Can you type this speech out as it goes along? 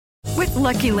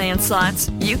Lucky Land Slots,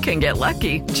 you can get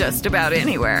lucky just about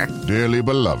anywhere. Dearly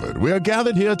beloved, we are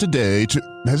gathered here today to...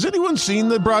 Has anyone seen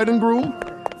the bride and groom?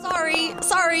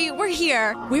 Sorry, we're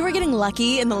here. We were getting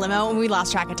lucky in the limo and we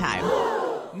lost track of time.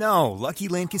 No, Lucky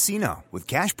Land Casino, with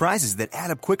cash prizes that add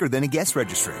up quicker than a guest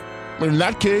registry. In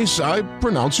that case, I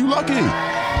pronounce you lucky.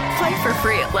 Play for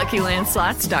free at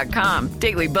LuckyLandSlots.com.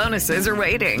 Daily bonuses are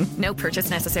waiting. No purchase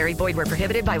necessary. Void where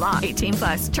prohibited by law.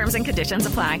 18+. Terms and conditions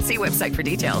apply. See website for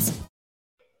details.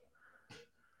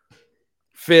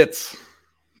 Fitz,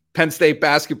 Penn State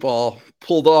basketball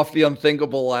pulled off the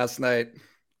unthinkable last night.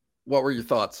 What were your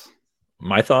thoughts?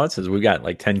 My thoughts is we got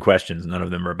like 10 questions. None of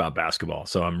them are about basketball.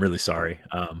 So I'm really sorry.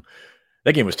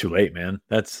 That game was too late, man.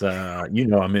 That's, I'm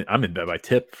in bed by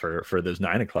tip for those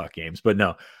 9 o'clock games, but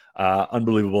no,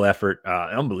 unbelievable effort,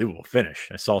 unbelievable finish.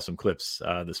 I saw some clips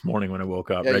this morning when I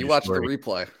woke up. Yeah, you watched the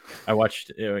replay. I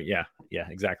watched, yeah,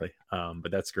 exactly.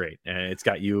 But that's great. And it's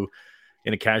got you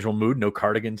in a casual mood, no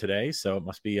cardigan today. So it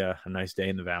must be a nice day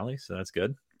in the Valley. So that's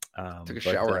good. Took a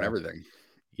shower and everything.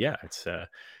 Yeah, it's a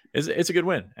good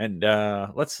win. And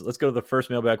let's go to the first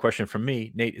mailbag question from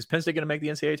me. Nate, is Penn State going to make the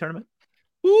NCAA tournament?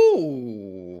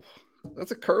 Ooh,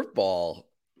 that's a curveball.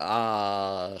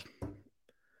 I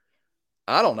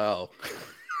don't know.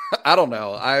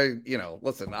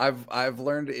 Listen, I've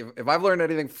learned if I've learned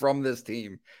anything from this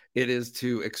team, it is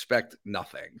to expect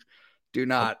nothing. Do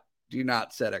not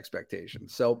set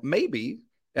expectations. So maybe,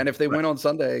 and if they win on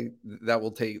Sunday, that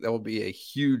will be a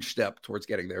huge step towards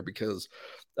getting there, because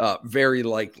very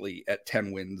likely at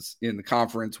 10 wins in the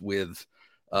conference with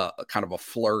kind of a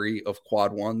flurry of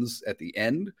quad ones at the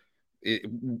end, it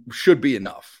should be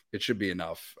enough. It should be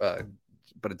enough.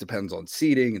 But it depends on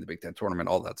seeding and the Big Ten tournament,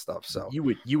 all that stuff. So you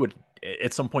would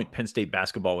at some point, Penn State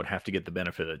basketball would have to get the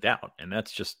benefit of the doubt. And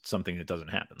that's just something that doesn't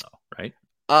happen though. Right.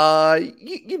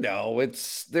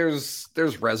 There's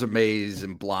resumes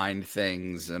and blind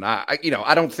things. And I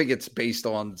don't think it's based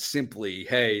on simply,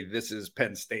 hey, this is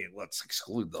Penn State, let's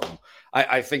exclude them.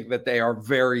 I think that they are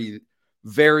very,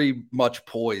 very much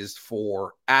poised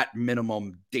for, at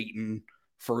minimum, Dayton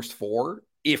first four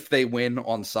if they win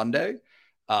on Sunday.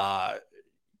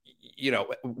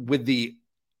 With the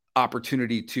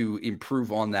opportunity to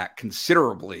improve on that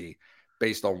considerably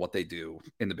based on what they do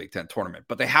in the Big Ten tournament.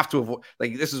 But they have to avoid,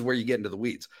 this is where you get into the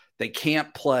weeds. They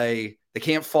can't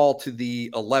fall to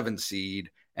the 11 seed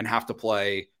and have to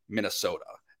play Minnesota.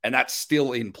 And that's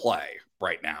still in play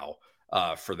right now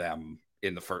for them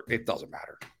in the first. It doesn't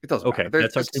matter. Okay,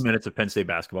 that's our 2 minutes of Penn State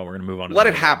basketball. We're going to move on. Let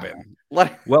it happen.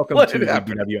 Welcome to the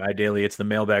BWI Daily. It's the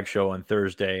mailbag show on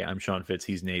Thursday. I'm Sean Fitz.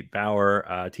 He's Nate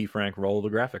Bauer. T. Frank, roll the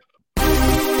graphic.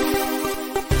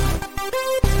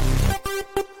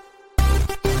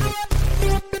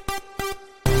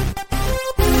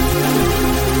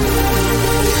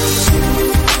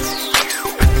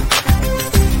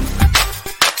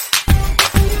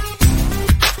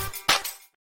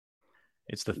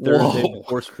 It's the Thursday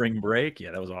before spring break.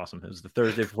 Yeah, that was awesome. It was the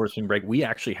Thursday before spring break. We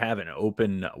actually have an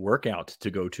open workout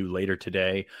to go to later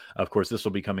today. Of course, this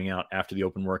will be coming out after the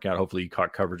open workout. Hopefully you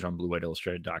caught coverage on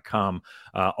BlueWhiteIllustrated.com.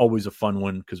 Always a fun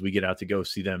one because we get out to go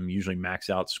see them usually max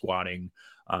out squatting.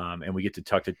 And we get to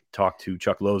talk to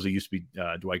Chuck Lozzi, used to be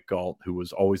Dwight Galt, who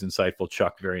was always insightful.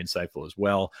 Chuck, very insightful as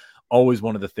well. Always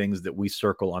one of the things that we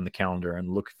circle on the calendar and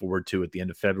look forward to at the end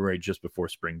of February, just before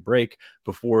spring break,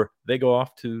 before they go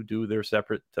off to do their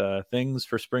separate things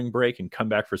for spring break and come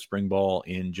back for spring ball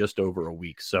in just over a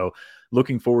week. So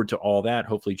looking forward to all that.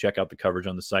 Hopefully check out the coverage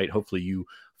on the site. Hopefully you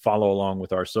follow along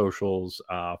with our socials,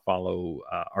 follow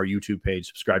our YouTube page,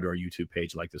 subscribe to our YouTube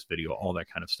page, like this video, all that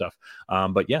kind of stuff.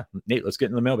 But yeah, Nate, let's get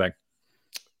in the mailbag.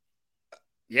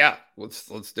 Yeah,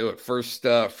 let's do it. First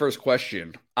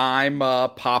question. I'm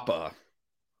Papa,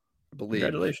 I believe.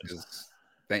 Congratulations.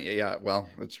 Yeah, well,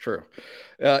 it's true.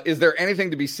 Is there anything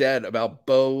to be said about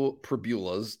Bo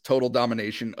Pribula's total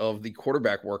domination of the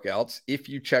quarterback workouts? If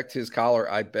you checked his collar,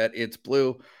 I bet it's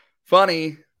blue.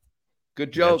 Funny.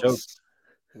 Good jokes.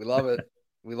 We love it.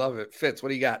 We love it. Fitz, what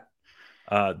do you got?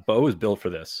 Bo is built for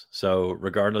this. So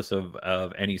regardless of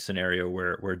any scenario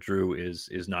where Drew is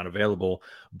not available,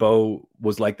 Bo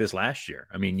was like this last year.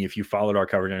 I mean, if you followed our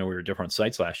coverage, I know we were different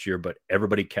sites last year, but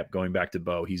everybody kept going back to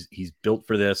Bo. He's built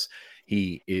for this.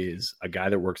 He is a guy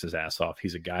that works his ass off.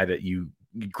 He's a guy that you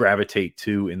gravitate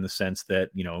to in the sense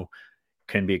that,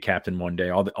 can be a captain one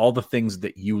day. All the things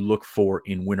that you look for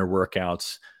in winter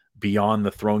workouts beyond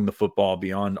the throwing the football,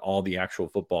 beyond all the actual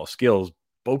football skills,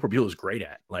 Bo Pribula is great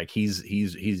at. Like he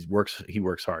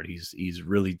works hard. He's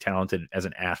really talented as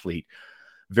an athlete,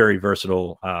 very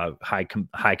versatile,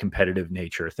 high competitive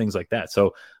nature, things like that.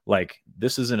 So like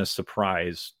this isn't a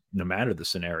surprise no matter the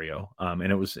scenario.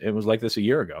 And it was like this a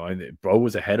year ago. And Bo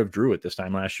was ahead of Drew at this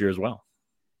time last year as well.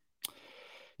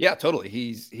 Yeah, totally.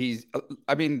 He's.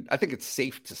 I mean, I think it's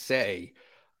safe to say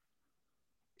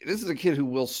this is a kid who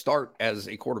will start as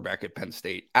a quarterback at Penn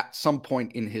State at some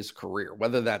point in his career,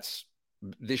 whether that's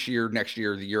this year, next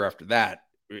year, the year after that.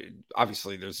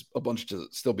 Obviously, there's a bunch to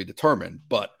still be determined,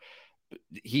 but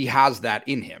he has that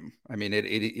in him. I mean, it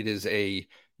is a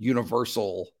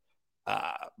universal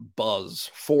buzz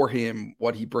for him,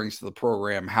 what he brings to the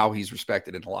program, how he's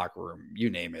respected in the locker room, you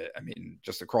name it. I mean,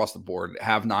 just across the board,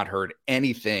 have not heard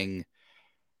anything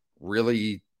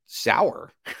really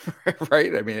sour,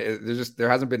 right? I mean, there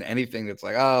hasn't been anything that's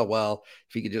like, oh, well,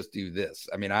 if he could just do this.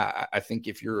 I mean, I think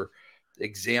if you're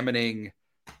examining,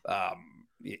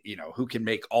 who can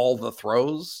make all the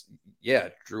throws, yeah,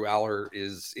 Drew Aller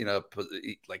is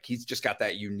he's just got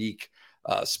that unique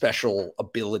special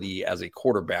ability as a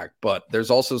quarterback, but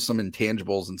there's also some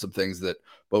intangibles and some things that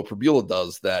Bo Pribula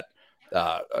does that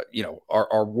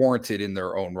are warranted in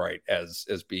their own right as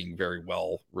being very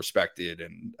well respected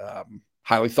and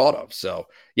highly thought of. So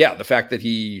yeah, the fact that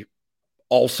he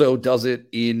also does it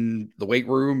in the weight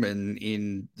room and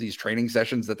in these training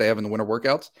sessions that they have in the winter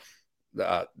workouts,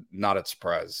 not a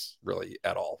surprise really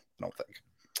at all, I don't think.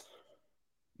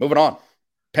 Moving on,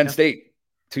 Penn State,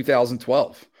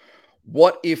 2012.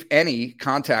 What, if any,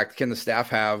 contact can the staff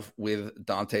have with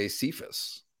Dante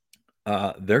Cephas?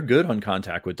 They're good on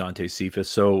contact with Dante Cephas.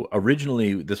 So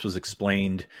originally this was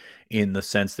explained in the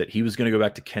sense that he was going to go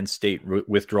back to Kent State,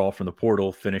 withdrawal from the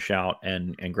portal, finish out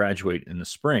and graduate in the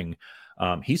spring.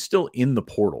 He's still in the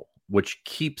portal, which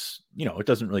keeps, it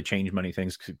doesn't really change many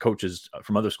things. Coaches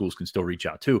from other schools can still reach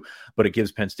out too, but it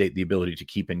gives Penn State the ability to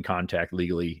keep in contact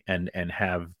legally and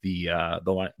have the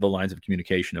lines of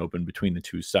communication open between the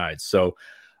two sides. So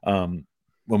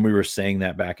when we were saying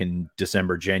that back in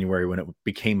December, January, when it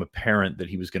became apparent that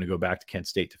he was going to go back to Kent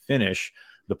State to finish,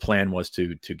 the plan was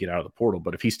to get out of the portal.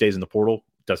 But if he stays in the portal,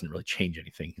 it doesn't really change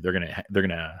anything. They're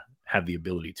gonna have the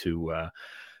ability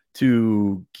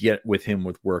to get with him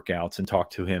with workouts and talk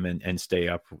to him and stay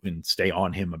up and stay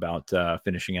on him about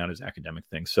finishing out his academic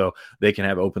thing. So they can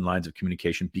have open lines of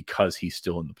communication because he's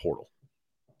still in the portal.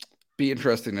 Be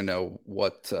interesting to know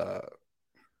what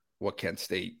Kent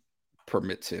State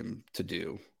permits him to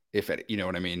do, if it, you know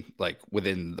what I mean, like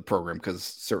within the program, because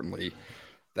certainly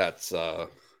that's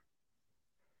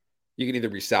you can either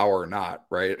be sour or not,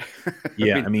 right?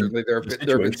 Yeah, I mean there have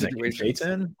been situations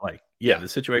in, like, the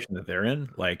situation that they're in,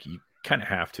 like, you kind of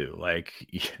have to, like,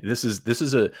 this is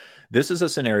a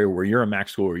scenario where you're a MAC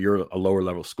school or you're a lower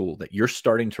level school that you're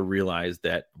starting to realize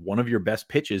that one of your best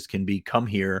pitches can be come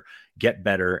here, get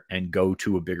better, and go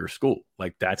to a bigger school.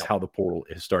 Like, that's how the portal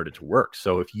has started to work.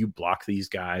 So if you block these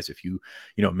guys, if you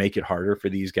make it harder for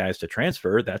these guys to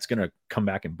transfer, that's going to come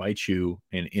back and bite you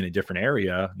in a different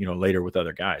area, later with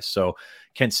other guys. So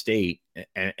Kent State,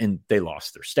 and they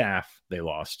lost their staff, they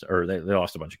lost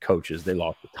a bunch of coaches, they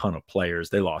lost a ton of players,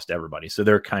 they lost everybody. So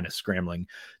they're kind of scrambling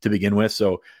to begin with.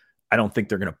 So I don't think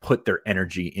they're going to put their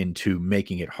energy into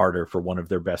making it harder for one of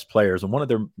their best players. And one of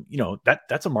their,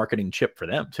 that's a marketing chip for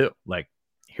them too. Like,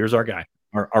 here's our guy,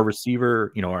 our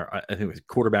receiver, I think it was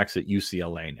quarterbacks at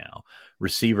UCLA now,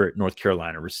 receiver at North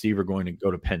Carolina, receiver going to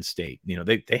go to Penn State.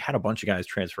 They had a bunch of guys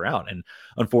transfer out. And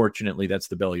unfortunately, that's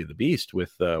the belly of the beast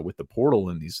with the portal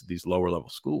in these lower level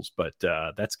schools. But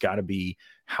that's got to be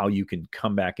how you can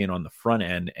come back in on the front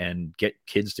end and get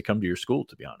kids to come to your school,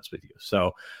 to be honest with you.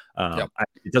 So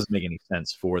it doesn't make any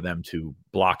sense for them to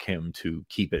block him, to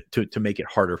keep it, to make it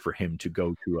harder for him to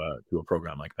go to a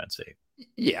program like Penn State.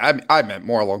 Yeah, I meant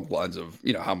more along the lines of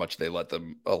how much they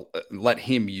let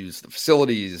him use the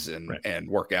facilities and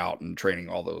work out and training,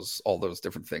 all those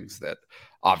different things that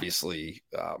obviously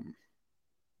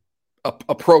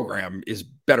a program is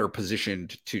better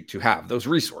positioned to have those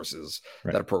resources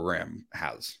that a program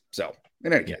has. So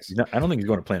in any case, I don't think he's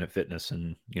going to Planet Fitness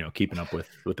and keeping up with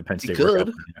the Penn State. He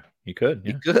could.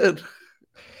 Yeah. He could.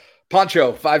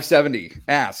 Poncho 570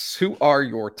 asks, who are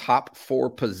your top 4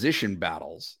 position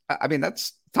battles? I mean,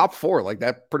 that's top 4. Like,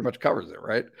 that pretty much covers it,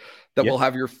 right? That will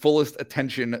have your fullest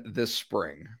attention this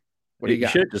spring. What do you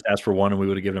got? You should have just asked for 1 and we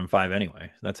would have given him 5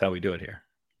 anyway. That's how we do it here.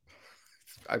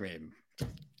 I mean,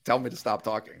 tell me to stop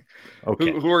talking.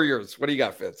 Okay. Who are yours? What do you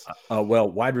got, Fitz?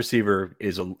 Well, wide receiver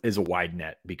is a wide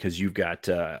net because you've got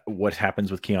what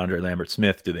happens with Keandre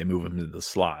Lambert-Smith. Do they move him into the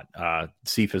slot?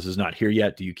 Cephas is not here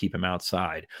yet. Do you keep him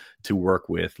outside to work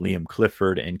with Liam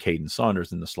Clifford and Caden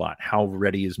Saunders in the slot? How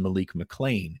ready is Malik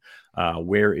McLean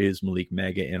Where is Malik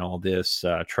Mega in all this?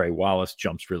 Trey Wallace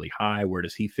jumps really high. Where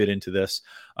does he fit into this?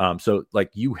 So like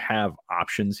you have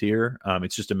options here.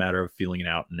 It's just a matter of feeling it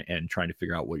out and trying to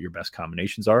figure out what your best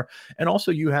combinations are. And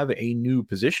also you have a new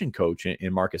position coach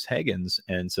in Marcus Higgins.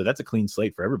 And so that's a clean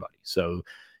slate for everybody. So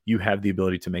you have the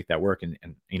ability to make that work. And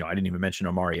I didn't even mention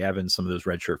Amari Evans, some of those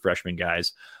redshirt freshman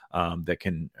guys that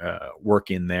can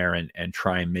work in there and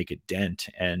try and make a dent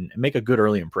and make a good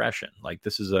early impression. Like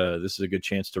this is a good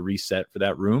chance to reset for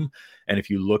that room. And if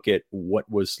you look at what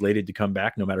was slated to come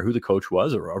back, no matter who the coach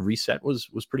was, or a reset was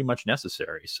pretty much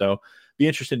necessary. So be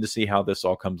interested to see how this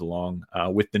all comes along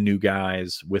with the new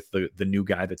guys, with the new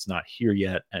guy that's not here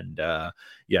yet. And I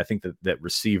think that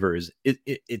receiver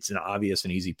it's an obvious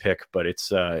and easy pick, but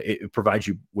it provides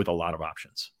you with a lot of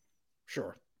options.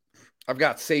 Sure. I've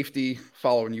got safety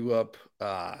following you up,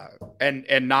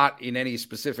 and not in any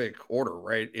specific order,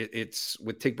 right? It's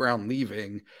with Tig Brown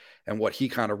leaving and what he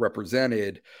kind of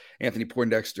represented. Anthony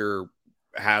Poindexter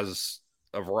has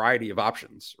a variety of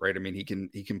options, right? I mean, he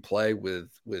can play with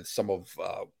some of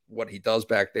what he does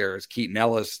back there as Keaton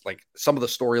Ellis. Like some of the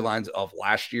storylines of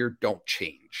last year don't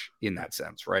change in that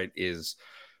sense, right? Is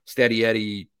Steady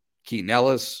Eddie Keaton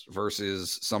Ellis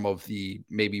versus some of the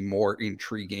maybe more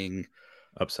intriguing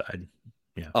upside,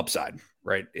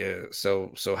 right?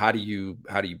 So how do you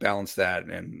balance that,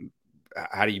 and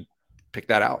how do you pick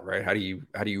that out, right? How do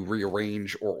you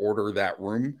rearrange or order that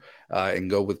room and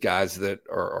go with guys that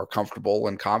are comfortable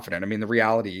and confident? I mean, the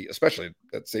reality, especially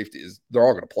at safety, is they're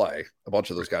all going to play. A bunch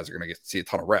of those guys are going to get to see a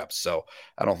ton of reps, so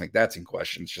I don't think that's in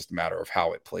question. It's just a matter of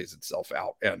how it plays itself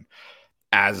out, and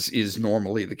as is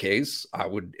normally the case, I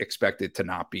would expect it to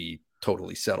not be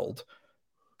totally settled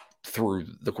through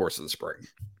the course of the spring.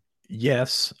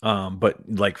 Yes, but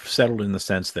like settled in the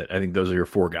sense that I think those are your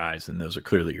four guys, and those are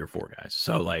clearly your four guys.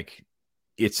 So like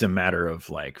it's a matter of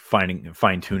like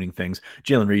fine tuning things.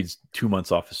 Jalen Reed's 2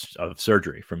 months off of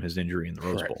surgery from his injury in the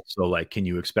Rose Bowl. So like, can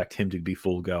you expect him to be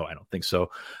full go? I don't think so.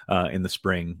 In the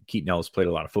spring, Keaton Ellis played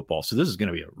a lot of football. So this is going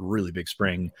to be a really big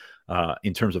spring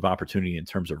in terms of opportunity, in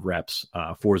terms of reps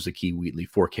for Zakee Wheatley,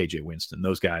 for KJ Winston.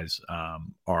 Those guys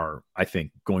are, I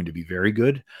think, going to be very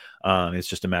good. It's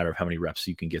just a matter of how many reps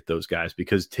you can get those guys,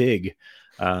 because Tig,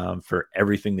 for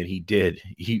everything that he did,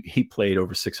 he played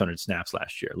over 600 snaps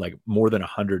last year, like more than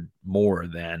 100 more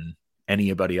than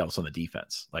anybody else on the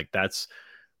defense. Like that's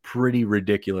pretty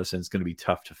ridiculous, and it's going to be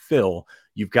tough to fill.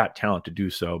 You've got talent to do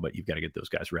so, but you've got to get those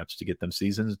guys reps to get them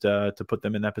seasons to put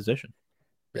them in that position.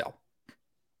 Yeah.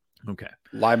 Okay.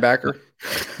 Linebacker.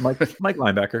 Mike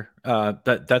linebacker.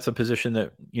 That's a position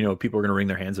that, people are going to wring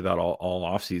their hands about all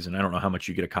off season. I don't know how much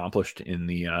you get accomplished in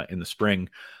the spring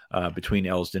between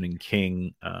Elsdon and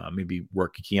King, maybe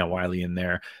work Keon Wiley in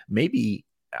there. Maybe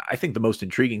I think the most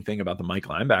intriguing thing about the Mike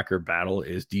linebacker battle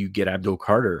is, do you get Abdul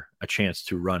Carter a chance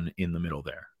to run in the middle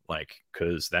there? Like,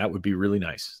 because that would be really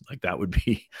nice. Like that would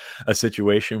be a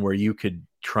situation where you could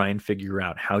try and figure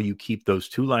out how you keep those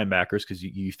two linebackers, because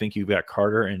you think you've got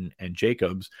Carter and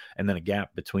Jacobs, and then a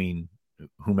gap between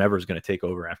whomever is going to take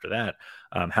over after that.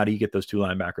 How do you get those two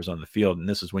linebackers on the field? And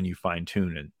this is when you fine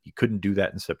tune, and you couldn't do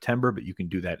that in September, but you can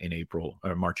do that in April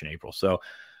or March and April. So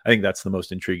I think that's the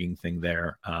most intriguing thing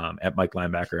there at Mike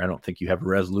linebacker. I don't think you have a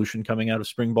resolution coming out of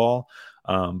spring ball,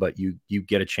 but you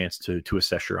get a chance to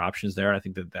assess your options there. I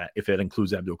think that if it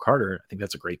includes Abdul Carter, I think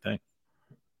that's a great thing.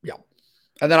 Yeah.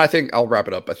 And then I think I'll wrap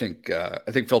it up. I think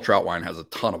Phil Troutwine has a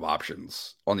ton of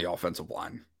options on the offensive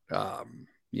line.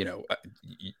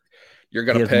 You're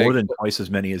going to pay more than twice as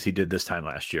many as he did this time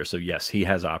last year. So yes, he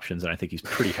has options, and I think he's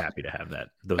pretty happy to have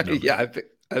those numbers. Yeah,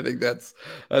 I think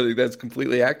that's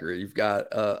completely accurate. You've got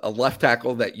a left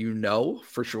tackle that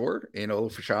for sure,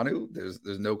 Fashanu.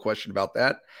 There's no question about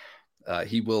that.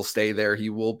 He will stay there. He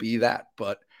will be that.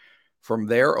 But from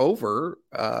there over,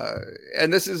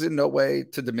 and this is in no way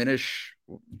to diminish,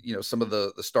 some of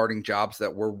the starting jobs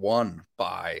that were won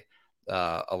by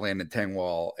a Landon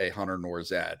Tengwall, a Hunter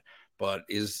Norzad. But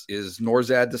is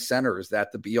Norzad the center? Is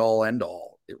that the be all end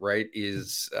all? Right?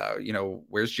 Is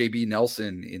where's JB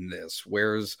Nelson in this?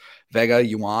 Where's Vega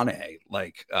Ioane?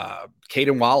 Like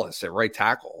Caden Wallace at right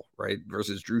tackle, right,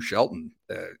 versus Drew Shelton.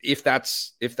 If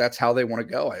that's how they want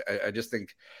to go, I just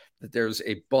think that there's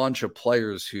a bunch of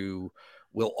players who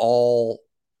will all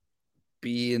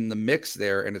be in the mix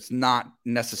there, and it's not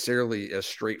necessarily as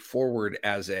straightforward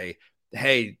as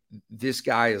hey, this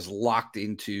guy is locked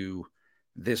into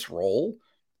this role.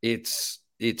 It's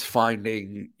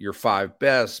finding your five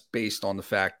best based on the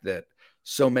fact that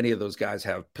so many of those guys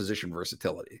have position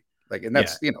versatility. Like, and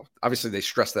that's, obviously they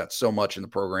stress that so much in the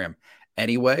program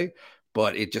anyway,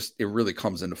 but it really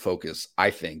comes into focus,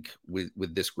 I think,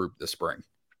 with this group this spring.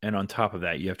 And on top of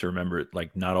that, you have to remember,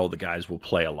 like, not all the guys will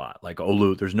play a lot. Like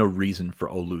Olu, there's no reason for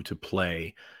Olu to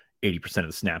play 80% of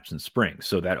the snaps in spring.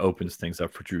 So that opens things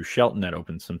up for Drew Shelton. That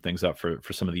opens some things up for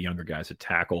some of the younger guys at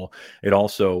tackle. It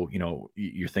also,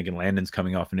 you're thinking Landon's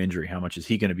coming off an injury. How much is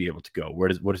he going to be able to go? What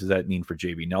does that mean for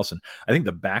JB Nelson? I think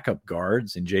the backup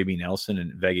guards in JB Nelson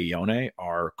and Vegaglione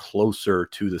are closer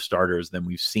to the starters than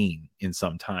we've seen in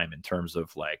some time in terms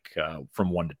of from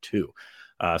 1 to 2.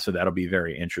 So that'll be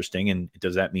very interesting. And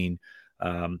does that mean,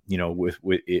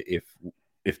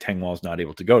 if Tengwall is not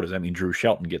able to go, does that mean Drew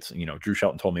Shelton gets? Drew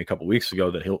Shelton told me a couple of weeks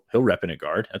ago that he'll rep in at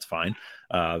guard. That's fine.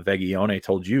 Vegaglione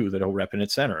told you that he'll rep in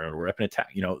at center or rep in attack.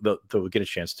 They'll get a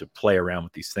chance to play around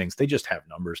with these things. They just have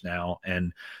numbers now.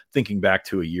 And thinking back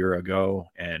to a year ago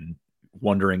and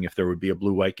wondering if there would be a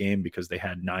blue-white game because they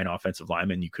had 9 offensive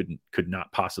linemen, you could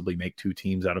not possibly make 2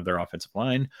 teams out of their offensive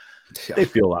line. Yeah. They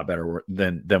feel a lot better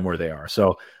than where they are.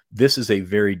 So this is a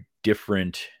very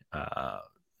different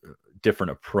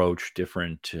approach,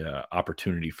 different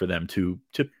opportunity for them to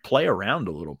play around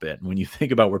a little bit. And when you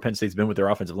think about where Penn State's been with their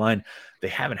offensive line, they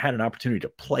haven't had an opportunity to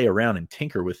play around and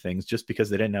tinker with things just because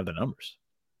they didn't have the numbers.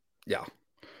 Yeah.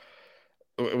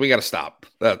 We got to stop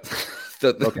that.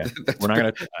 Okay. We're not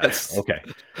going to. Okay.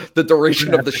 The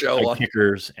duration of the show on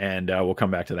kickers, and we'll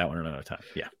come back to that one another time.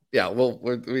 Yeah. Yeah. Well,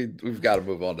 we've got to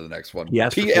move on to the next one.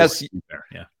 Yes. PSU.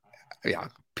 Yeah. Yeah.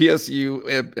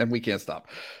 PSU, and we can't stop.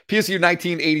 PSU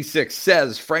 1986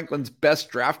 says Franklin's best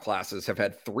draft classes have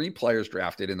had 3 players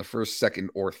drafted in the first, second,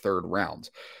 or third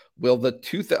rounds. Will the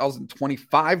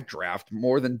 2025 draft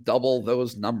more than double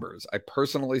those numbers? I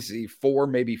personally see 4,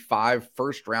 maybe 5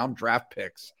 first-round draft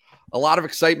picks. A lot of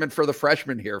excitement for the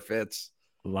freshmen here, Fitz.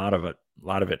 A lot of it.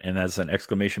 And that's an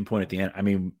exclamation point at the end. I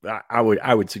mean, I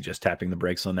would suggest tapping the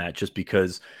brakes on that just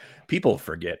because people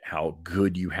forget how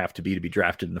good you have to be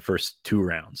drafted in the first 2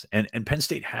 rounds. And Penn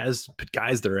State has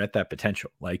guys that are at that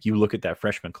potential. Like you look at that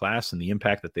freshman class and the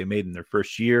impact that they made in their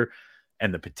first year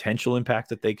and the potential impact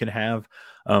that they can have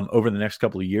over the next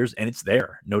couple of years. And it's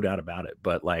there, no doubt about it.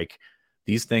 But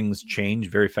these things change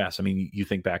very fast. I mean, you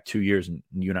think back 2 years, and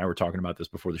you and I were talking about this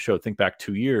before the show. Think back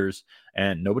 2 years,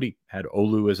 and nobody had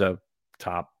Olu as a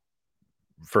top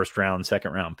first round,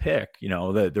 second round pick.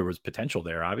 There was potential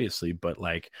there, obviously, but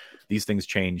these things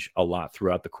change a lot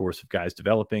throughout the course of guys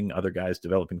developing, other guys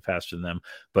developing faster than them.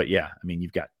 But yeah, I mean,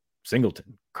 you've got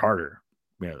Singleton, Carter,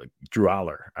 Drew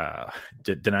Aller,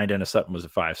 Denai Dennis Sutton was a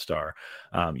 5-star.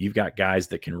 You've got guys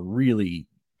that can really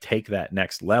take that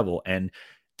next level. And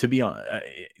to be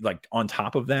on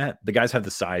top of that, the guys have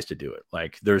the size to do it.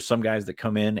 There's some guys that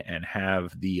come in and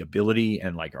have the ability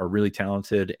and are really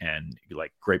talented and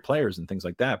great players and things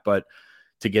like that. But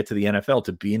to get to the NFL,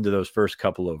 to be into those first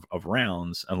couple of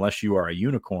rounds, unless you are a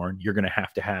unicorn, you're going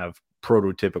to have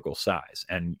prototypical size.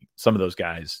 And some of those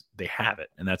guys, they have it.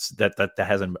 And that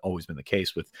hasn't always been the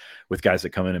case with guys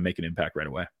that come in and make an impact right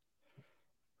away.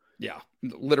 Yeah,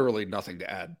 literally nothing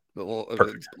to add.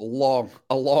 Perfect. A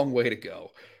long way to go.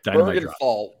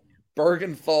 Bergenthal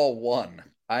 1.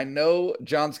 I know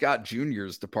John Scott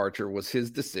Jr.'s departure was his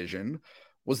decision.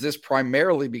 Was this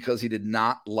primarily because he did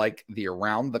not like the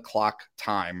around-the-clock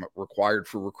time required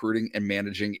for recruiting and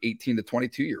managing 18 to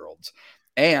 22-year-olds?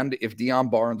 And if Deion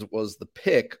Barnes was the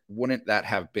pick, wouldn't that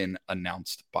have been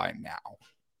announced by now?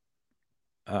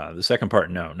 The second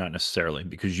part, no, not necessarily,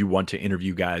 because you want to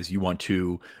interview guys. You want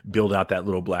to build out that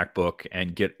little black book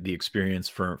and get the experience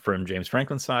from James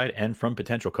Franklin's side and from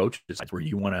potential coaches' sides where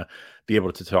you want to be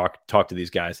able to talk to these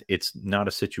guys. It's not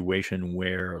a situation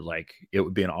where it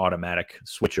would be an automatic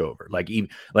switch over. I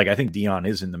think Deion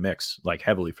is in the mix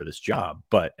heavily for this job,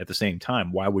 but at the same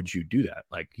time, why would you do that?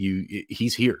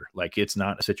 He's here. It's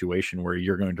not a situation where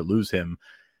you're going to lose him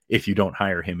if you don't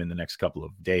hire him in the next couple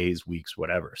of days, weeks,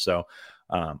 whatever. So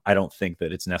I don't think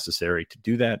that it's necessary to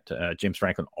do that. James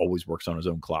Franklin always works on his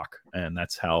own clock, and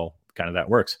that's how kind of that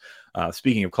works.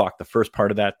 Speaking of clock, the first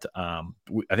part of that, I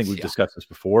think we've discussed this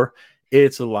before.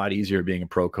 It's a lot easier being a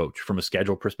pro coach from a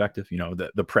schedule perspective.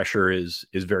 The pressure is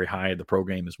very high at the pro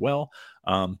game as well,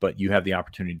 but you have the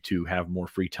opportunity to have more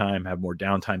free time, have more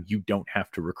downtime. You don't have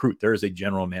to recruit. There is a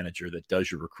general manager that does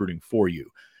your recruiting for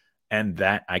you. And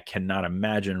that I cannot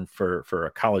imagine for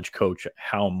a college coach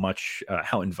how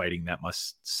inviting that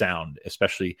must sound,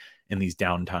 especially in these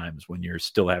down times when you're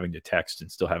still having to text and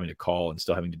still having to call and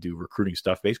still having to do recruiting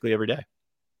stuff basically every day.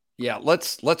 Yeah,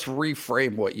 let's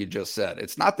reframe what you just said.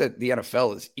 It's not that the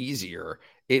NFL is easier.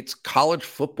 It's college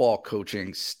football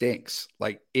coaching stinks.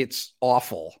 It's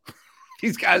awful.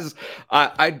 These guys,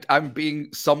 I'm being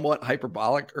somewhat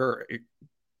hyperbolic or.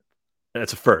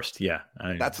 That's a first. Yeah.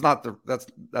 That's not the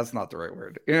right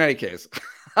word. In any case,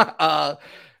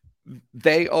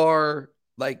 they are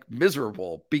like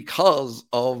miserable because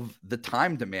of the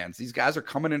time demands. These guys are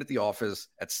coming in at the office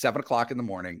at 7 o'clock in the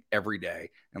morning every day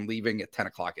and leaving at 10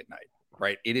 o'clock at night,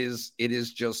 right? It is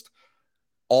just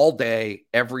all day,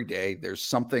 every day. There's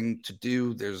something to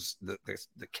do. There's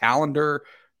the calendar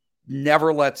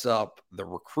never lets up, the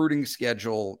recruiting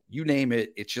schedule, you name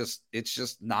it. It's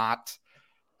just not,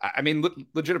 I mean,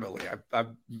 legitimately,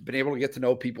 I've been able to get to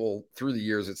know people through the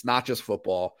years. It's not just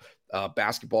football.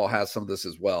 Basketball has some of this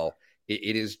as well.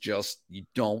 It is just, you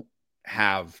don't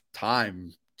have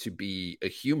time to be a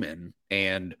human.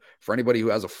 And for anybody who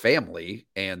has a family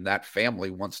and that family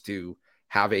wants to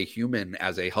have a human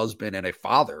as a husband and a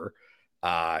father,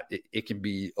 it can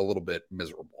be a little bit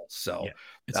miserable. So yeah.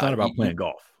 It's not about playing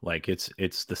golf. Like it's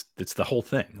the whole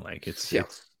thing. Like it's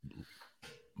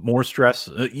more stress,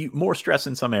 more stress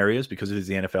in some areas because it is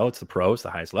the NFL. It's the pro. It's the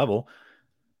highest level.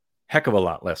 Heck of a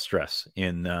lot less stress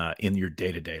in your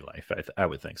day-to-day life. I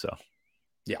would think so.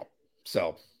 Yeah.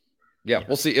 So yeah,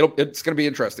 we'll see. It's going to be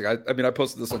interesting. I mean, I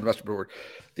posted this on the message board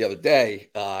the other day.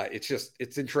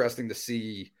 It's interesting to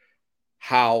see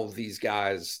how these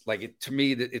guys, like, to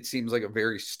me, that it seems like a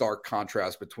very stark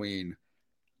contrast between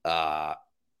head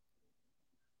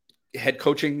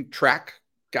coaching track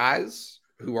guys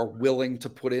who are willing to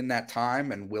put in that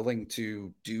time and willing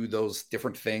to do those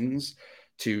different things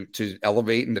to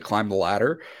elevate and to climb the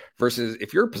ladder, versus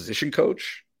if you're a position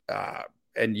coach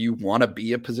and you want to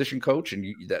be a position coach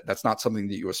and that's not something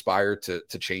that you aspire to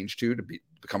change to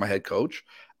become a head coach.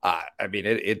 I mean,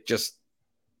 it just,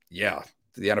 the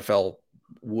NFL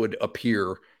would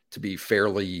appear to be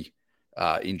fairly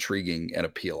intriguing and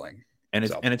appealing. And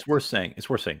it's worth saying.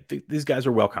 These guys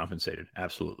are well compensated,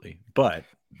 absolutely. But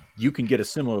you can get a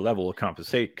similar level of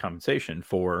compensation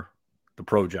for the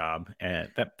pro job,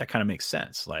 and that kind of makes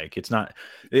sense. Like it's not.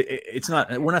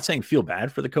 We're not saying feel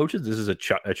bad for the coaches. This is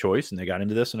a choice, and they got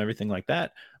into this and everything like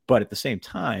that. But at the same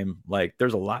time, like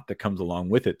there's a lot that comes along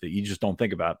with it that you just don't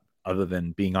think about, other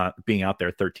than being out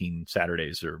there 13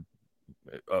 Saturdays or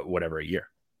whatever a year.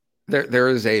 There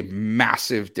is a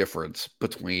massive difference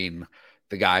between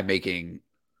the guy making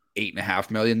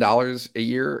 $8.5 million a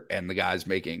year and the guy's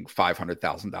making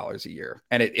 $500,000 a year.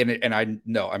 And I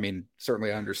know, I mean,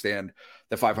 certainly I understand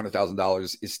that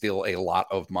 $500,000 is still a lot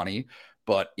of money,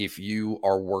 but if you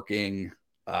are working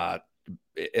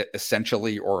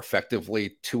essentially or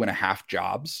effectively 2.5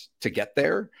 jobs to get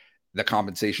there, the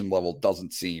compensation level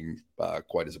doesn't seem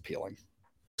quite as appealing.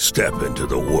 Step into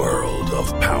the world of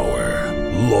power,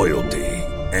 loyalty,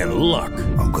 and luck.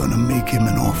 I'm gonna make him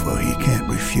an offer he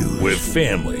can't refuse. With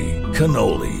family,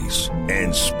 cannolis,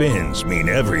 and spins mean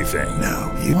everything.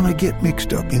 Now, you wanna get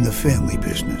mixed up in the family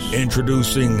business.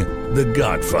 Introducing The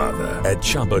Godfather at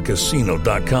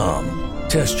ChumbaCasino.com.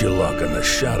 Test your luck in the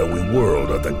shadowy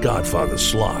world of The Godfather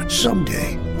slot.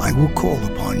 Someday, I will call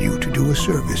upon you to do a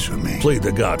service for me. Play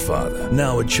The Godfather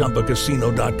now at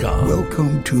ChumbaCasino.com.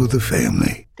 Welcome to the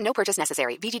family. No purchase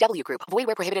necessary. VGW Group. Void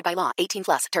where prohibited by law.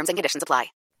 18+. Terms and conditions apply.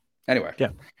 Anyway, yeah.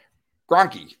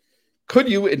 Gronky, could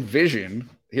you envision?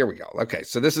 Here we go. Okay,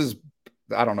 so this is.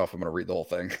 I don't know if I'm going to read the whole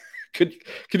thing. Could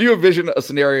you envision a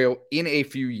scenario in a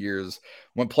few years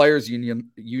when players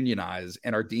unionize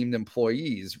and are deemed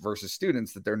employees versus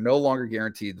students, that they're no longer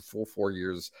guaranteed the full 4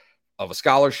 years of a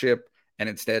scholarship and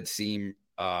instead seem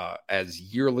as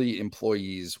yearly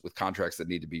employees with contracts that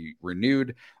need to be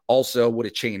renewed? Also, would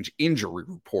it change injury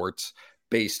reports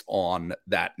based on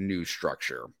that new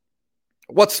structure?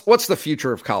 What's the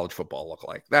future of college football look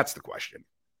like? That's the question.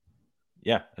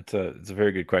 Yeah, it's a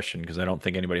very good question, because I don't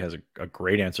think anybody has a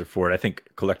great answer for it. I think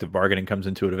collective bargaining comes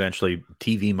into it eventually.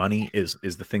 TV money is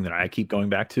the thing that I keep going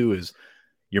back to. Is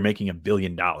you're making $1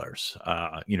 billion.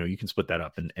 You can split that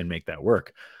up and make that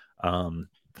work. The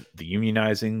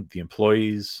unionizing, the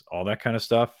employees, all that kind of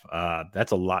stuff.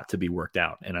 That's a lot to be worked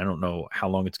out, and I don't know how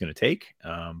long it's going to take.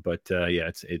 But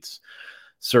it's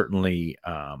certainly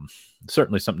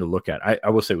something to look at. I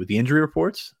will say, with the injury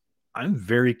reports, I'm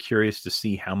very curious to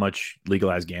see how much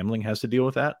legalized gambling has to deal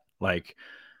with that. Like,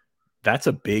 that's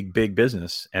a big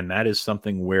business. And that is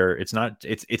something where it's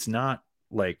not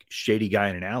like shady guy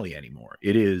in an alley anymore.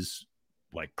 It is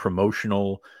like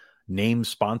promotional name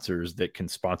sponsors that can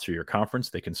sponsor your conference.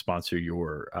 They can sponsor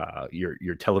your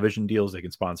television deals. They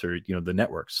can sponsor, the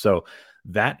networks. So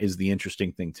that is the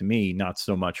interesting thing to me, not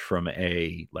so much from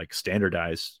a like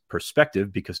standardized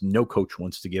perspective, because no coach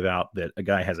wants to give out that a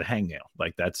guy has a hangnail.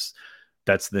 Like that's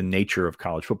the nature of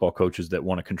college football coaches that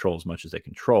want to control as much as they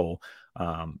control.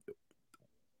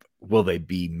 Will they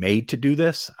be made to do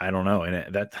this? I don't know.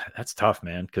 And that's tough,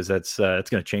 man, because that's going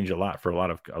to change a lot for a lot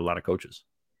of coaches.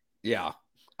 Yeah.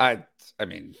 I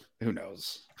mean, who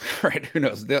knows, right? Who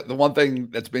knows? The one thing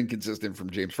that's been consistent from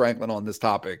James Franklin on this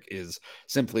topic is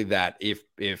simply that if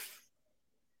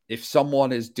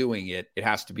someone is doing it, it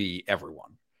has to be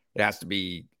everyone. It has to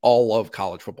be all of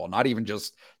college football, not even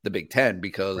just the Big Ten,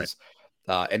 because,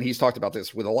 and he's talked about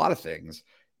this with a lot of things.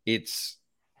 It's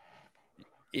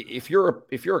if you're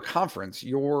a conference,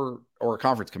 or a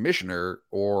conference commissioner,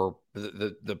 or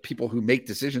the people who make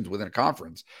decisions within a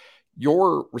conference,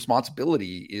 your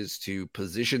responsibility is to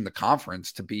position the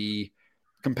conference to be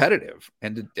competitive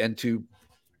and to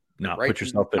not put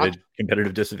yourself at a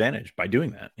competitive disadvantage by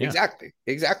doing that. Yeah.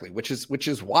 Exactly. Which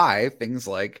is why things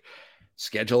like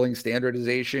scheduling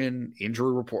standardization,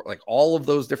 injury report, like all of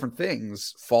those different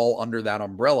things fall under that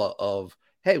umbrella of,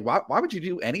 hey, why would you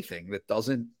do anything that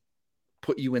doesn't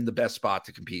put you in the best spot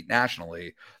to compete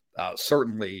nationally?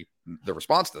 Certainly the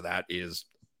response to that is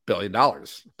 $1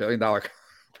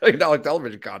 billion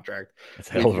television contract. That's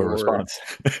a hell of a response.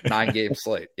 9-game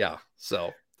slate. Yeah.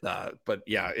 So, but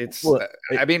yeah, it's,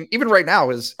 I mean, even right now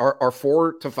are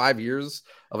 4 to 5 years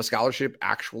of a scholarship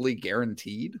actually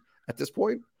guaranteed at this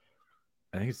point?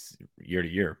 I think it's year to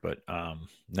year, but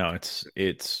no, it's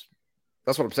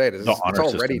that's what I'm saying.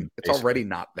 It's already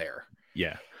not there.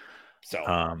 Yeah.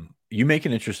 So you make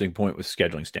an interesting point with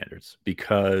scheduling standards,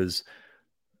 because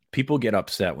people get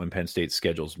upset when Penn State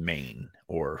schedules Maine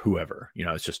or whoever.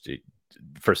 It's just the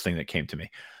first thing that came to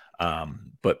me.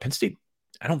 But Penn State,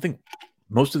 I don't think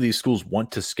most of these schools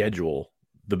want to schedule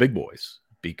the big boys,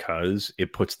 because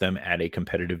it puts them at a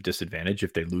competitive disadvantage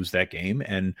if they lose that game.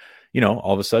 And,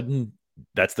 all of a sudden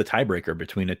that's the tiebreaker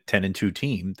between a 10-2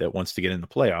 team that wants to get in the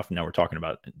playoff. Now we're talking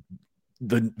about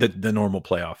the normal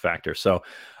playoff factor. So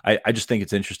I just think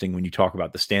it's interesting when you talk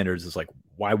about the standards. It's like,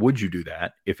 why would you do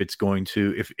that if it's going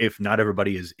to, if not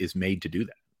everybody is made to do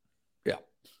that?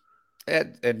 Yeah.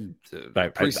 And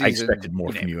I expected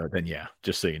more from you than,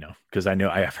 just so you know, because I know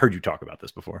I've heard you talk about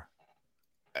this before.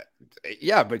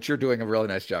 Yeah, but you're doing a really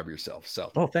nice job yourself.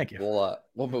 So, thank you. We'll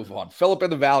move on. Philip in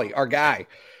the Valley, our guy.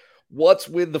 What's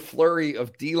with the flurry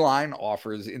of D-line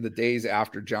offers in the days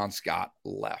after John Scott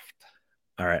left?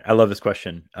 All right. I love this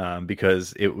question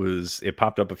because it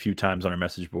popped up a few times on our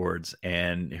message boards.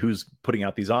 And who's putting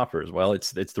out these offers? Well,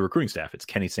 it's the recruiting staff. It's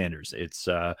Kenny Sanders. It's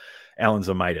Alan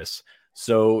Zamitis.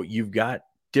 So you've got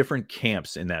different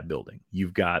camps in that building.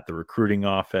 You've got the recruiting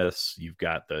office. You've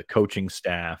got the coaching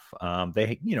staff.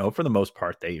 They, for the most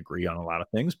part, they agree on a lot of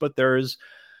things, but there's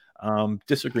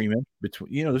disagreement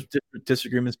between, there's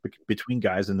disagreements between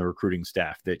guys in the recruiting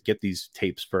staff that get these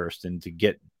tapes first, and to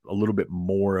get a little bit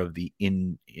more of the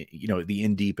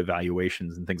in-deep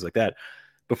evaluations and things like that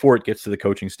before it gets to the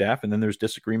coaching staff. And then there's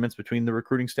disagreements between the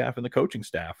recruiting staff and the coaching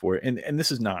staff, and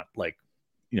this is not like,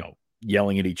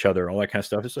 yelling at each other, all that kind of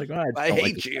stuff. It's like, I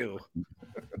hate you.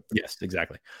 Yes,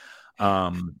 exactly.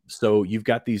 So you've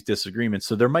got these disagreements.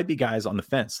 So there might be guys on the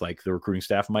fence, like the recruiting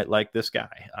staff might like this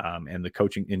guy, and the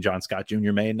coaching and John Scott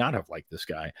Jr. may not have liked this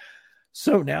guy.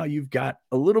 So now you've got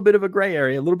a little bit of a gray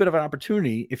area, a little bit of an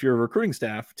opportunity if you're a recruiting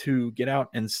staff to get out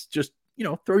and just,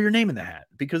 throw your name in the hat,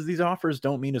 because these offers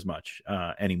don't mean as much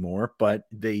anymore, but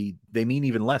they mean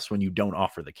even less when you don't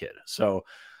offer the kid. So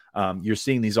you're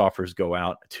seeing these offers go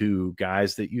out to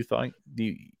guys that you thought,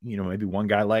 maybe one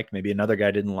guy liked, maybe another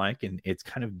guy didn't like. And it's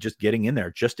kind of just getting in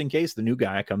there just in case the new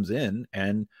guy comes in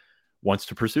and wants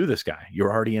to pursue this guy.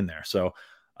 You're already in there. So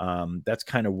that's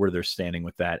kind of where they're standing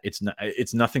with that.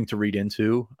 It's nothing to read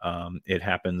into. It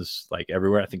happens like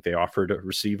everywhere. I think they offered a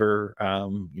receiver,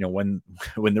 when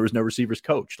there was no receivers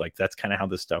coach. Like, that's kind of how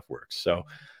this stuff works. So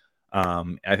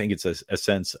I think it's a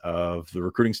sense of the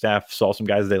recruiting staff saw some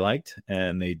guys they liked,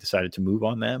 and they decided to move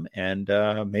on them and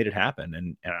made it happen.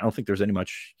 And I don't think there's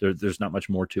there's not much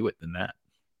more to it than that.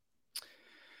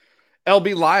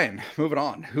 LB Lion, moving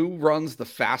on. Who runs the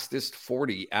fastest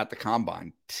 40 at the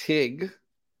combine? Tig,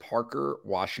 Parker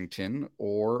Washington,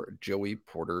 or Joey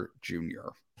Porter Jr.?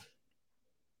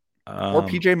 Or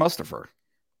PJ Mustipher?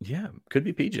 Yeah, could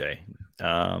be PJ.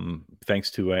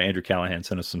 Thanks to Andrew Callahan,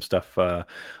 sent us some stuff on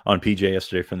PJ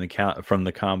yesterday from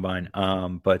the combine.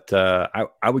 But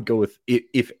I would go with,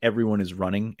 if everyone is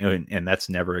running, and that's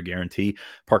never a guarantee.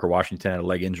 Parker Washington had a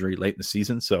leg injury late in the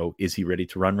season, so is he ready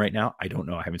to run right now? I don't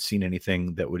know. I haven't seen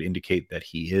anything that would indicate that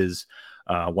he is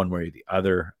one way or the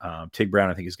other. Tig Brown,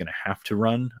 I think, is going to have to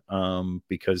run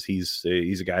because he's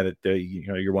a guy that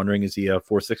you're wondering, is he a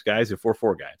 4.6 guy? Is he a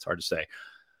 4.4 guy? It's hard to say.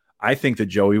 I think that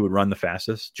Joey would run the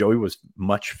fastest. Joey was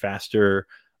much faster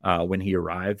when he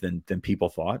arrived than people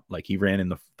thought. Like, he ran in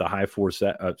the high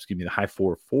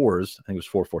 4.4s. I think it was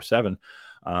 4.47.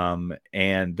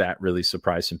 And that really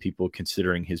surprised some people,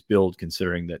 considering his build,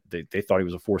 considering that they thought he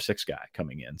was a 4.6 guy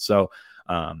coming in. So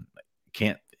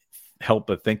Can't help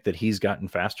but think that he's gotten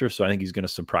faster. So I think he's going to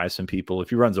surprise some people. If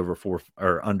he runs over 4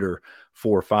 or under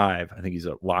 4.5, I think he's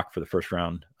a lock for the first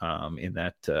round in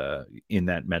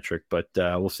that metric. But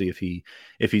we'll see if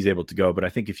he's able to go. But I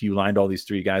think if you lined all these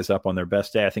three guys up on their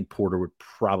best day, I think Porter would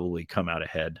probably come out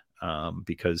ahead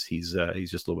because he's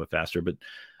just a little bit faster. But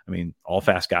I mean, all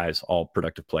fast guys, all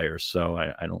productive players. So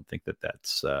I don't think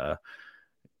that's I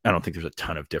don't think there's a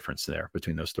ton of difference there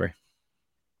between those three.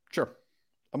 Sure.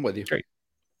 I'm with you. Great.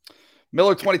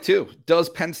 Miller 22. Does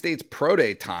Penn State's pro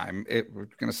day time? We're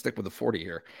going to stick with the 40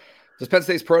 here. Does Penn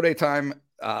State's pro day time?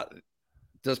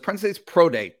 Does Penn State's pro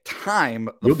day time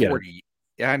the 40?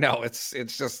 Yeah, I know it's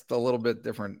just a little bit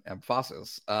different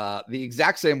emphasis. The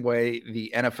exact same way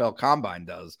the NFL Combine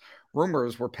does.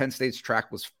 Rumors were Penn State's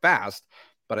track was fast,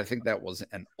 but I think that was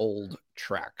an old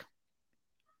track.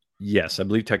 Yes, I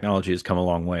believe technology has come a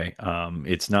long way.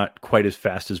 It's not quite as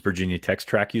fast as Virginia Tech's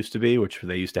track used to be, which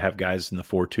they used to have guys in the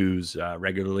 4.2s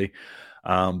regularly.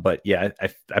 But yeah,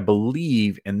 I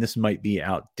believe, and this might be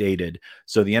outdated.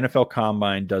 So the NFL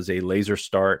Combine does a laser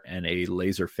start and a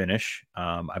laser finish.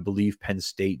 I believe Penn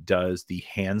State does the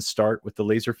hand start with the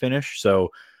laser finish. So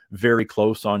very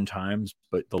close on times,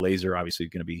 but the laser obviously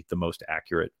is going to be the most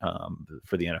accurate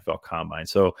for the NFL Combine.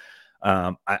 So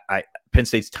Penn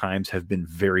State's times have been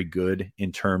very good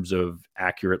in terms of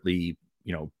accurately,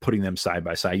 putting them side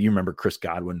by side. You remember Chris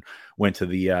Godwin went to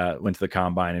the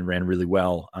combine and ran really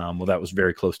well. Well, that was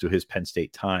very close to his Penn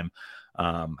State time.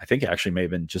 I think it actually may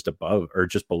have been just above or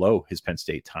just below his Penn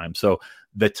State time. So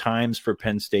the times for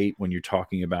Penn State, when you're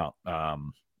talking about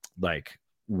like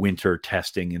winter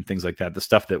testing and things like that, the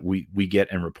stuff that we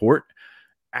get and report,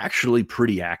 actually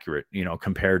pretty accurate,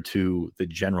 compared to the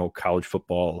general college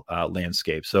football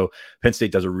landscape. So Penn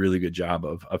State does a really good job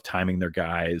of timing their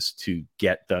guys to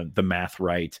get the math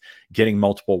right, getting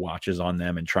multiple watches on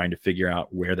them and trying to figure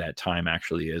out where that time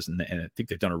actually is. And I think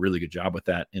they've done a really good job with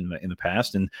that in the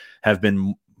past and have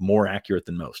been more accurate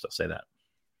than most. I'll say that.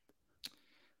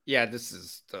 Yeah, this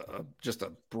is just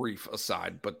a brief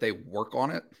aside, but they work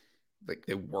on it.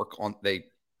 They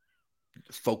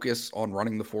focus on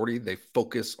running the 40. They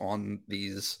focus on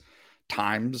these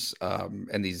times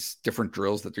and these different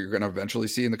drills that you're going to eventually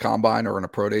see in the combine or in a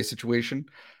pro day situation.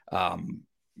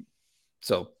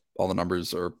 So all the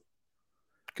numbers are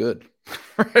good.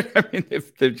 Right? I mean,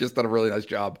 they've just done a really nice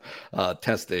job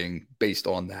testing based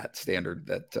on that standard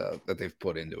that they've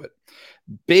put into it.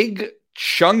 Big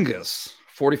Chungus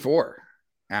 44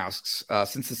 asks,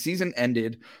 since the season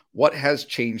ended, what has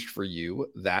changed for you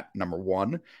that, number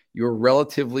one, you're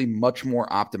relatively much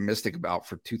more optimistic about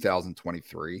for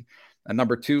 2023, and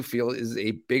number two, feel is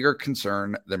a bigger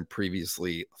concern than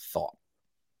previously thought?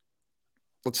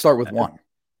 Let's start with one.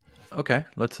 Okay,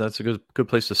 that's a good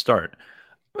place to start.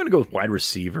 I'm going to go with wide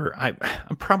receiver. I'm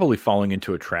probably falling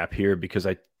into a trap here because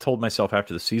I told myself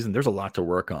after the season there's a lot to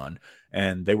work on,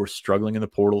 and they were struggling in the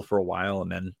portal for a while,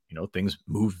 and then things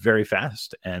moved very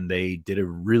fast, and they did a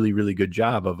really, really good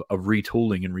job of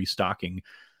retooling and restocking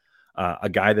a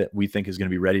guy that we think is going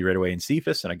to be ready right away in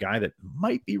Cephas, and a guy that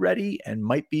might be ready and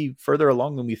might be further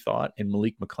along than we thought in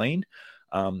Malik McLean.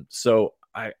 So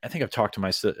I think I've talked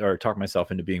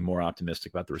myself into being more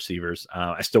optimistic about the receivers.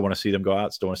 I still want to see them go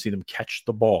out. Still want to see them catch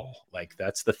the ball. Like,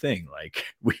 that's the thing. Like,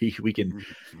 we can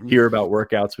hear about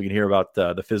workouts. We can hear about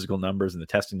the physical numbers and the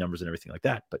testing numbers and everything like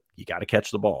that, but you got to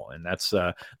catch the ball. And that's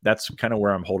kind of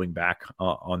where I'm holding back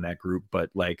on that group.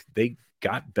 But like, they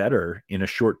got better in a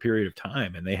short period of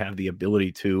time, and they have the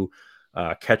ability to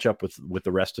catch up with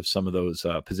the rest of some of those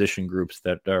position groups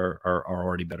that are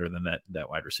already better than that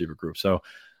wide receiver group. So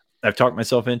I've talked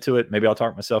myself into it. Maybe I'll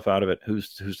talk myself out of it.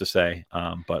 Who's to say?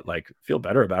 But like, feel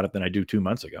better about it than I do 2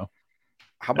 months ago.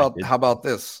 How about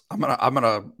this? I'm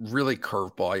gonna really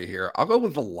curveball you here. I'll go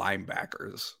with the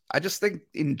linebackers. I just think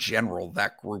in general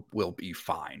that group will be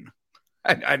fine.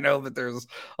 I know that there's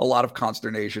a lot of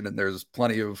consternation and there's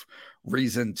plenty of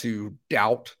reason to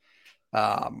doubt,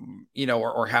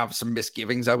 or have some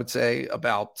misgivings, I would say,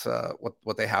 about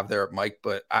what they have there at Mike.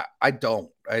 But I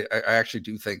don't. I actually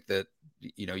do think that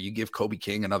you give Kobe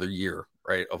King another year,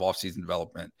 right, of offseason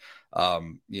development.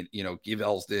 Give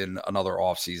Elston another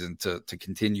offseason to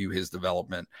continue his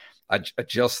development. I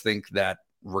just think that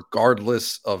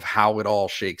regardless of how it all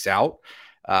shakes out,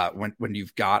 when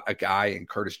you've got a guy in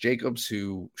Curtis Jacobs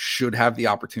who should have the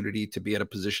opportunity to be at a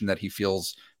position that he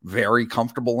feels very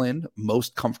comfortable in,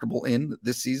 most comfortable in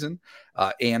this season,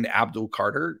 and Abdul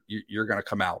Carter, you're going to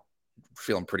come out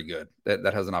feeling pretty good.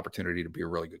 That has an opportunity to be a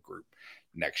really good group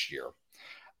next year.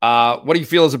 What do you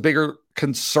feel is a bigger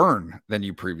concern than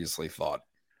you previously thought?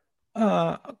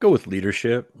 I'll go with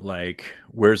leadership. Like,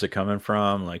 where's it coming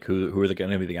from? Like, who are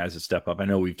going to be the guys that step up? I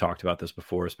know we've talked about this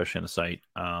before, especially on the site.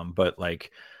 But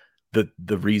like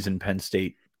the reason Penn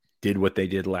State did what they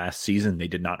did last season, they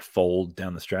did not fold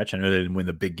down the stretch. I know they didn't win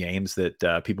the big games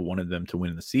that people wanted them to win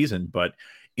in the season, but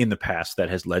in the past, that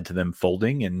has led to them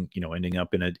folding and ending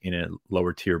up in a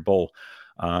lower tier bowl.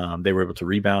 They were able to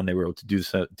rebound. They were able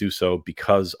to do so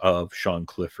because of Sean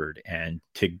Clifford and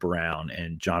Tig Brown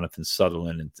and Jonathan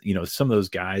Sutherland, and some of those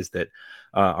guys that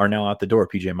are now out the door.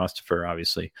 PJ Mustipher,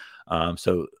 obviously.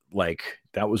 So like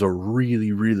that was a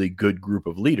really, really good group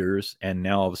of leaders, and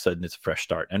now all of a sudden it's a fresh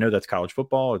start. I know that's college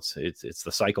football. It's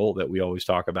the cycle that we always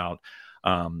talk about.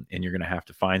 And you're going to have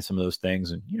to find some of those things.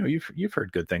 And you've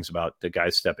heard good things about the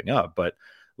guys stepping up, but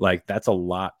like that's a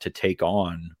lot to take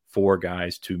on for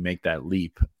guys to make that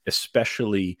leap.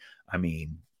 Especially, I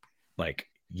mean, like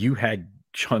you had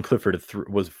Sean Clifford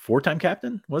was a 4-time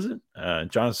captain, was it?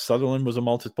 John Sutherland was a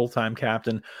multiple-time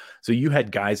captain. So you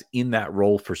had guys in that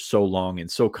role for so long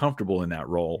and so comfortable in that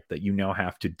role that you now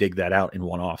have to dig that out in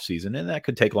one off season, and that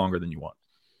could take longer than you want.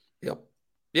 Yep.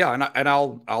 Yeah, and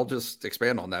I'll just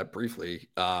expand on that briefly.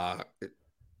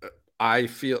 I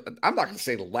feel I'm not going to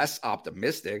say less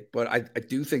optimistic, but I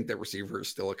do think that receiver is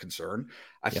still a concern.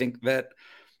 I think that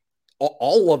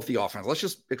all of the offense, let's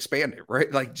just expand it, right?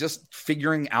 Like just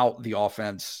figuring out the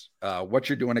offense, what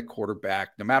you're doing at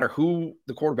quarterback, no matter who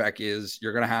the quarterback is,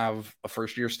 you're going to have a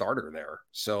first-year starter there.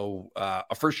 So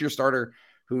a first-year starter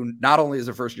who not only is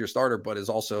a first-year starter, but is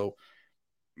also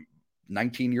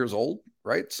 19 years old,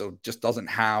 right? So just doesn't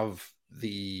have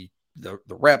the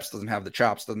reps, doesn't have the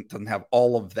chops, doesn't have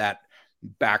all of that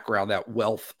background, that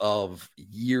wealth of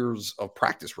years of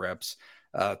practice reps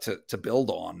to build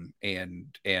on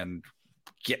and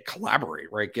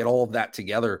collaborate, right? Get all of that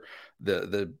together.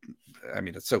 I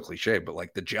mean, it's so cliche, but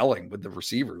like the gelling with the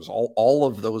receivers, all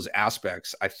of those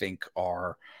aspects, I think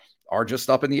are just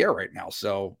up in the air right now.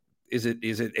 So is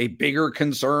it a bigger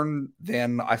concern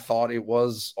than I thought it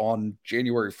was on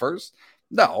January 1st?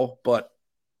 No, but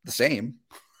the same.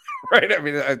 Right. I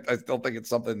mean, I still think it's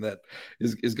something that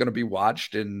is going to be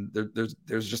watched, and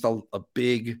there's just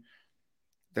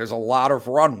there's a lot of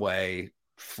runway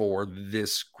for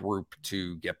this group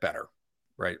to get better,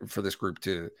 right? For this group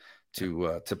to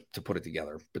put it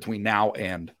together between now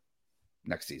and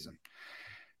next season.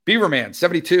 Beaverman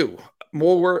 72,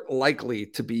 more likely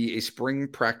to be a spring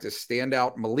practice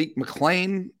standout, Malik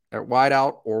McClain at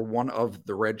wideout or one of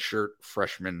the redshirt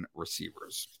freshman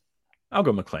receivers? I'll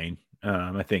go McClain.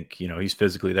 I think, he's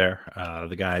physically there.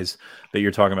 The guys that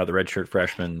you're talking about, the redshirt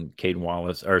freshman,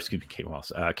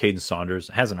 Caden Saunders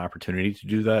has an opportunity to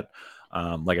do that.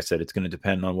 Like I said, it's going to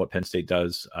depend on what Penn State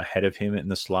does ahead of him in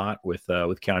the slot with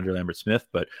Keandre Lambert-Smith,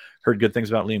 but heard good things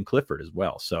about Liam Clifford as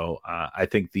well. So I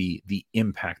think the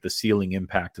impact, the ceiling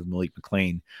impact of Malik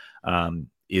McClain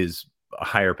is a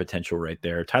higher potential right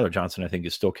there. Tyler Johnson, I think,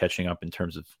 is still catching up in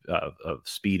terms of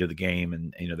speed of the game,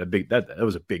 and that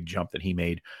was a big jump that he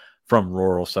made from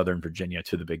rural Southern Virginia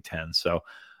to the Big Ten. So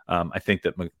I think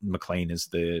that McClain is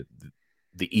the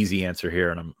easy answer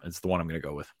here, and it's the one I'm going to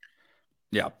go with.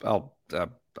 Yeah,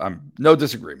 I'm no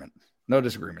disagreement.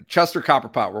 Chester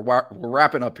Copperpot, we're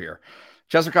wrapping up here.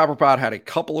 Chester Copperpot had a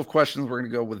couple of questions. We're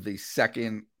going to go with the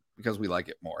second because we like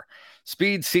it more.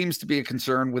 Speed seems to be a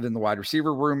concern within the wide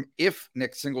receiver room. If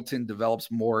Nick Singleton develops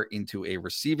more into a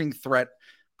receiving threat,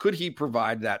 could he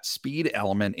provide that speed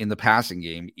element in the passing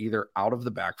game, either out of the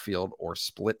backfield or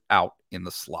split out in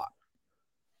the slot?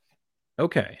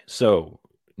 Okay, so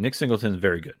Nick Singleton is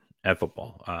very good at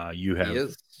football. You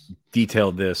have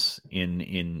detailed this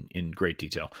in great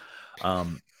detail.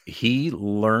 He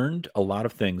learned a lot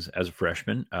of things as a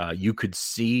freshman. You could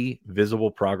see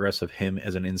visible progress of him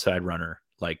as an inside runner,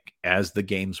 like as the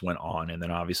games went on. And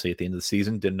then obviously at the end of the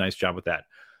season, did a nice job with that.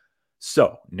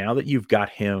 So now that you've got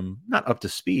him not up to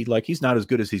speed, like he's not as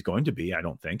good as he's going to be, I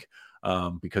don't think,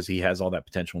 because he has all that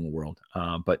potential in the world.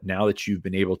 But now that you've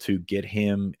been able to get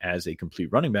him as a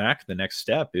complete running back, the next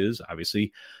step is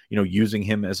obviously, using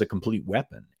him as a complete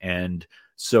weapon. And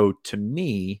so to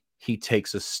me, he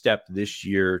takes a step this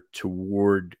year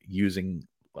toward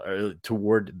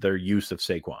their use of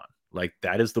Saquon. Like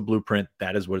that is the blueprint.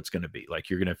 That is what it's going to be. Like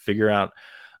you're going to figure out,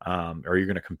 or you're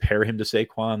going to compare him to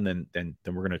Saquon, then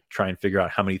we're going to try and figure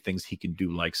out how many things he can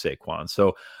do like Saquon.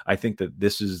 So I think that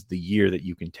this is the year that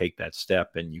you can take that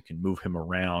step and you can move him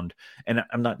around. And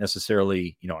I'm not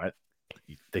necessarily,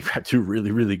 they've got two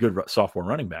really, really good sophomore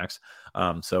running backs.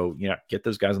 So get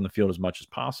those guys on the field as much as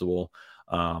possible.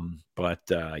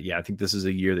 But I think this is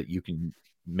a year that you can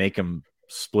make him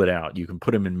split out. You can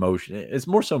put him in motion. It's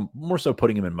more so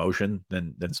putting him in motion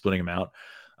than splitting him out.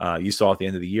 You saw at the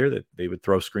end of the year that they would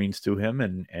throw screens to him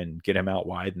and get him out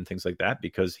wide and things like that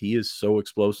because he is so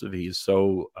explosive. He is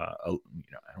so, I don't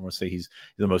want to say he's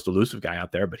the most elusive guy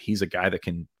out there, but he's a guy that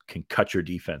can cut your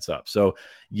defense up. So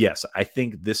yes, I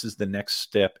think this is the next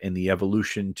step in the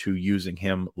evolution to using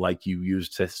him like you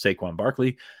used Saquon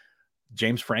Barkley.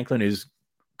 James Franklin is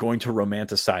going to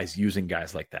romanticize using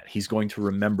guys like that. He's going to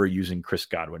remember using Chris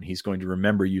Godwin. He's going to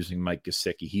remember using Mike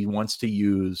Gesicki. He wants to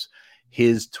use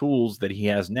his tools that he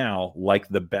has now like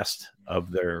the best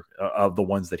of the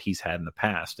ones that he's had in the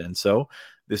past. And so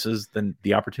this is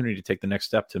the opportunity to take the next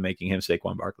step to making him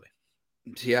Saquon Barkley.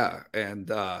 Yeah. And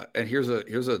here's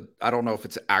a, I don't know if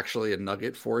it's actually a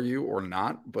nugget for you or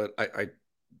not, but I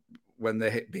when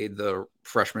they made the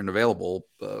freshman available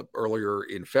earlier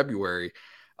in February,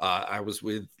 I was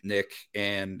with Nick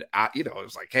and it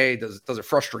was like, hey, does it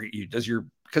frustrate you? Because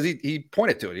he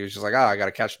pointed to it. He was just like, I got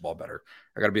to catch the ball better.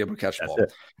 I got to be able to catch the ball.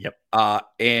 It. Yep.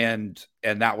 And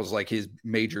that was like his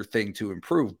major thing to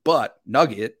improve. But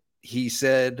nugget, he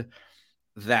said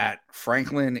that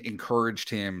Franklin encouraged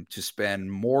him to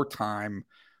spend more time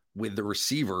with the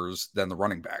receivers than the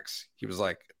running backs. He was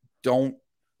like, don't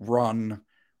run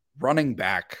running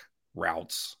back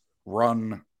routes,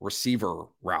 run receiver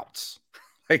routes.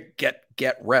 Like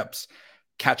get reps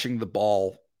catching the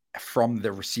ball from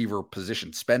the receiver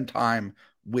position, spend time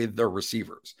with the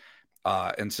receivers.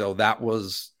 And so that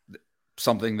was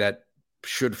something that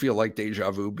should feel like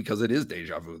deja vu because it is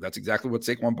deja vu. That's exactly what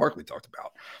Saquon Barkley talked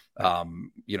about,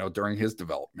 during his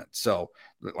development. So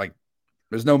like,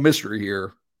 there's no mystery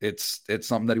here. It's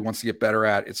something that he wants to get better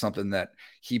at. It's something that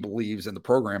he believes, and the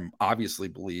program obviously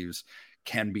believes,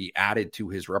 can be added to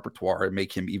his repertoire and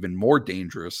make him even more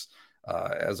dangerous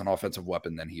as an offensive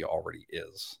weapon than he already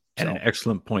is. And an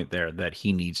excellent point there that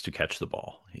he needs to catch the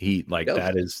ball.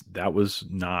 That was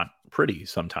not pretty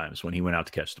sometimes when he went out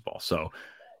to catch the ball. So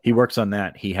he works on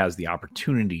that. He has the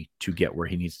opportunity to get where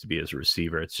he needs to be as a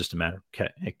receiver. It's just a matter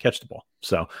of catch the ball.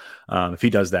 So if he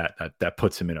does that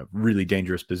puts him in a really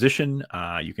dangerous position.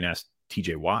 You can ask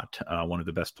TJ Watt, one of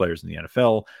the best players in the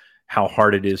NFL, how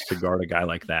hard it is to guard a guy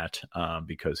like that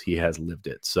because he has lived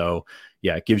it. So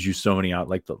yeah, it gives you so many out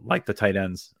like the tight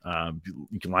ends.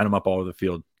 You can line them up all over the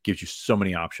field, gives you so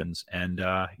many options. And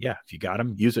if you got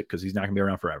him, use it because he's not gonna be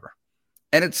around forever.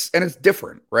 And it's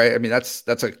different, right? I mean, that's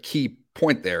a key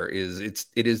point there is it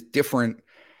is different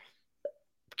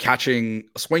catching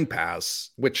a swing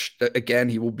pass, which again,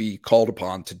 he will be called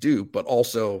upon to do, but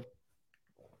also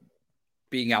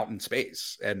being out in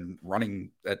space and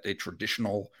running at a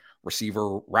traditional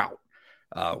receiver route,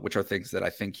 which are things that I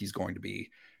think he's going to be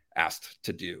asked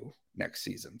to do next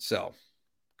season. So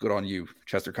good on you,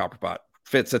 Chester Copperpot.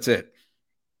 Fitz, that's it.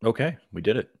 Okay, we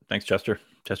did it. Thanks, Chester.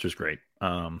 Chester's great.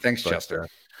 Thanks, Chester.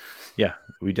 Yeah,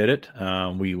 we did it.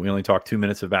 We only talked 2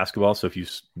 minutes of basketball. So if you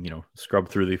scrub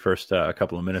through the first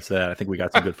couple of minutes of that, I think we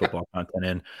got some good football content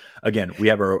in. Again, we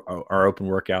have our open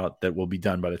workout that will be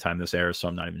done by the time this airs. So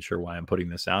I'm not even sure why I'm putting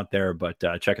this out there, but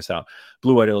check us out.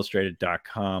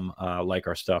 BlueWhiteIllustrated.com. Like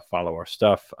our stuff, follow our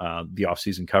stuff. The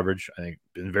off-season coverage, I think,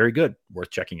 been very good, worth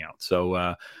checking out.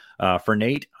 So for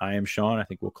Nate, I am Sean. I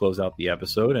think we'll close out the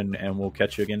episode and we'll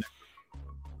catch you again.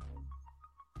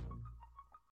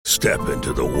 Step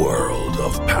into the world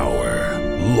of power,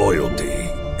 loyalty,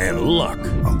 and luck.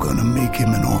 I'm going to make him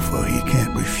an offer he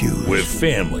can't refuse. With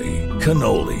family,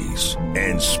 cannolis,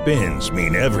 and spins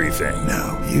mean everything.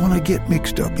 Now, you want to get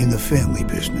mixed up in the family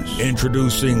business.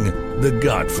 Introducing The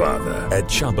Godfather at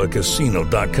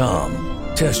ChumbaCasino.com.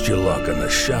 Test your luck in the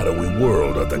shadowy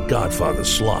world of The Godfather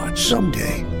slot.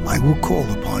 Someday, I will call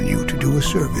upon you to do a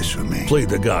service for me. Play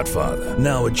The Godfather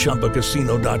now at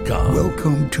ChumbaCasino.com.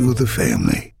 Welcome to the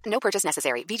family. No purchase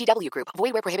necessary. BWI Group.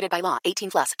 Void where prohibited by law.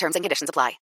 18+. Terms and conditions apply.